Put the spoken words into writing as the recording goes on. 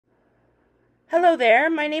Hello there,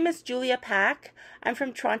 my name is Julia Pack. I'm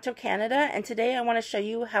from Toronto, Canada, and today I want to show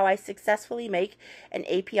you how I successfully make an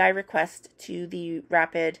API request to the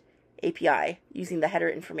Rapyd API using the header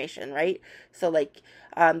information, right? So like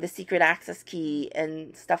the secret access key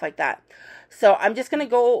and stuff like that. So I'm just going to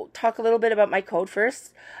go talk a little bit about my code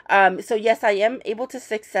first. So yes, I am able to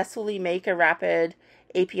successfully make a Rapyd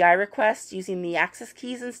API request using the access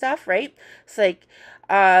keys and stuff, right? So like,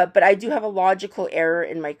 but I do have a logical error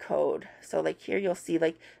in my code. So like here you'll see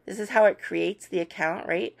like this is how it creates the account,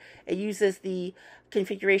 right? It uses the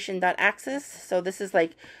configuration.access. So this is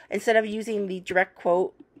like, instead of using the direct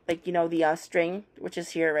quote, like, you know, the string, which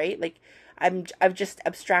is here, right? Like I've just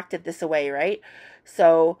abstracted this away, right?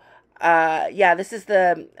 So yeah, this is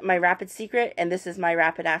my Rapyd secret, and this is my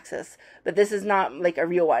Rapyd access, but this is not like a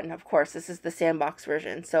real one. Of course, this is the sandbox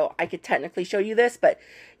version. So I could technically show you this, but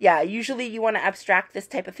yeah, usually you want to abstract this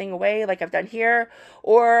type of thing away like I've done here,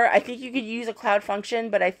 or I think you could use a cloud function,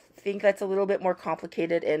 but I think that's a little bit more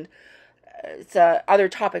complicated, and it's a other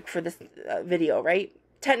topic for this video, right?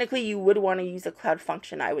 Technically you would want to use a cloud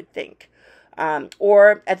function, I would think.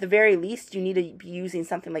 Or at the very least, you need to be using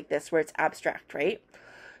something like this where it's abstract, right?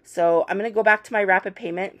 So I'm going to go back to my rapid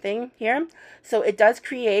payment thing here. So it does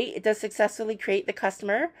successfully create the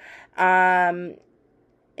customer. And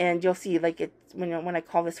you'll see like it when I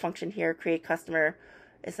call this function here, create customer,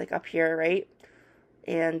 it's like up here, right?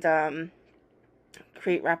 And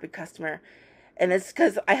create Rapyd customer. And it's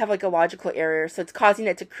because I have like a logical error, so it's causing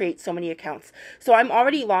it to create so many accounts. So I'm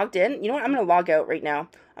already logged in. You know what? I'm going to log out right now.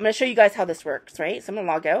 I'm going to show you guys how this works, right? So I'm going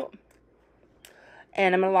to log out.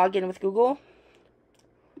 And I'm going to log in with Google.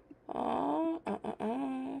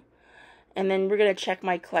 And then we're going to check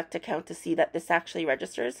my collect account to see that this actually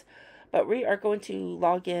registers. But we are going to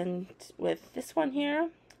log in with this one here.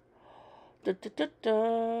 And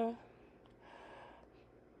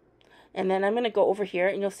then I'm going to go over here,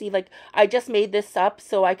 and you'll see like I just made this up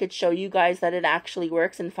so I could show you guys that it actually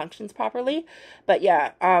works and functions properly. But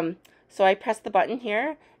yeah, so I press the button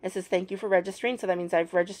here. It says thank you for registering. So that means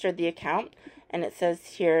I've registered the account. And it says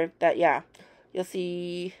here that, yeah, you'll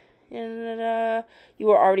see you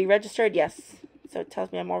were already registered. Yes. So it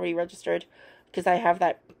tells me I'm already registered because I have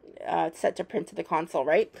that set to print to the console,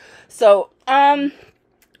 right? So, yeah,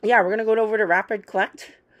 we're going to go over to Rapyd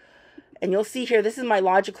Collect. And you'll see here, this is my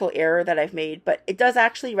logical error that I've made, but it does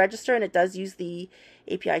actually register and it does use the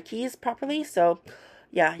API keys properly. So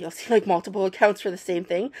yeah, you'll see like multiple accounts for the same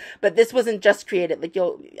thing, but this wasn't just created. Like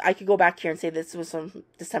I could go back here and say this was on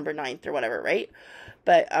December 9th or whatever, right?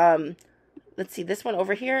 But let's see, this one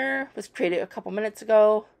over here was created a couple minutes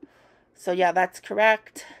ago. So yeah, that's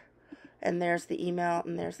correct. And there's the email,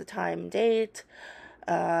 and there's the time and date.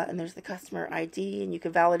 And there's the customer ID, and you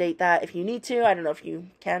can validate that if you need to. I don't know if you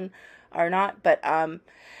can or not, but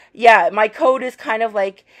yeah, my code is kind of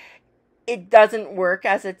like, it doesn't work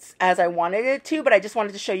as I wanted it to, but I just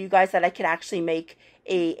wanted to show you guys that I could actually make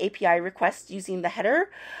a API request using the header.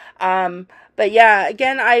 But yeah,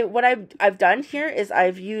 again, what I've done here is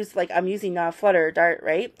I'm using Flutter Dart,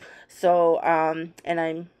 right? So and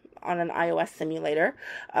I'm on an iOS simulator,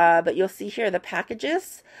 but you'll see here the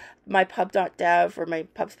packages, my pub.dev or my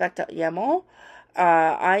pubspec.yaml.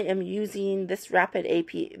 I am using this Rapyd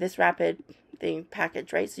API, this Rapyd thing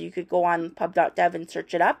package, right? So you could go on pub.dev and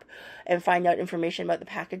search it up and find out information about the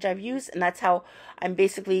package I've used, and that's how I'm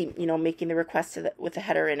basically, you know, making the request with the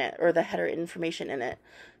header in it, or the header information in it.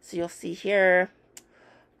 So you'll see here,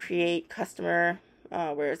 create customer,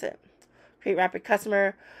 where is it? Create Rapyd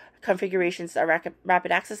customer, configurations are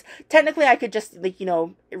Rapyd access. Technically I could just, like, you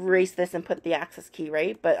know, erase this and put the access key,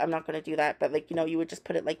 right? But I'm not going to do that. But like, you know, you would just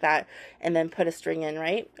put it like that and then put a string in,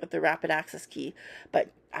 right, with the Rapyd access key.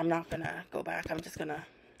 But I'm not going to go back. I'm just going to,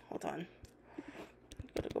 hold on,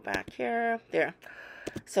 I'm going to go back here, there.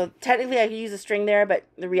 So technically I could use a string there, but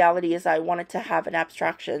the reality is I wanted to have an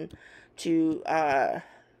abstraction to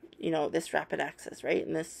you know, this Rapyd access, right?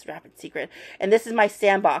 And this Rapyd secret. And this is my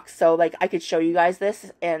sandbox. So like I could show you guys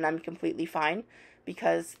this and I'm completely fine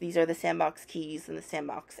because these are the sandbox keys and the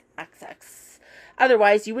sandbox access.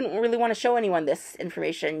 Otherwise, you wouldn't really want to show anyone this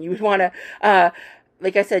information. You would want to,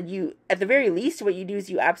 like I said, at the very least, what you do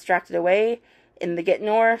is you abstract it away in the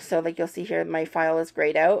getNor. So like you'll see here, my file is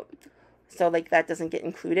grayed out. So like that doesn't get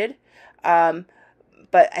included.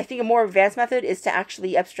 But I think a more advanced method is to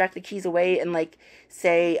actually abstract the keys away and like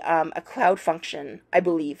say a cloud function, I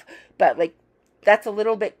believe. But like that's a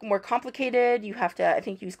little bit more complicated. You have to, I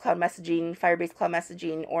think, use cloud messaging, Firebase cloud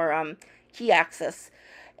messaging, or key access.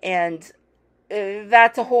 And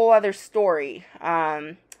that's a whole other story.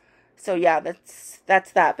 So yeah, that's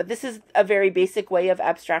that. But this is a very basic way of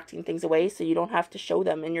abstracting things away so you don't have to show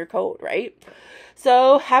them in your code, right?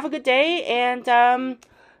 So have a good day, and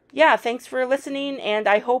yeah, thanks for listening, and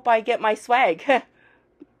I hope I get my swag.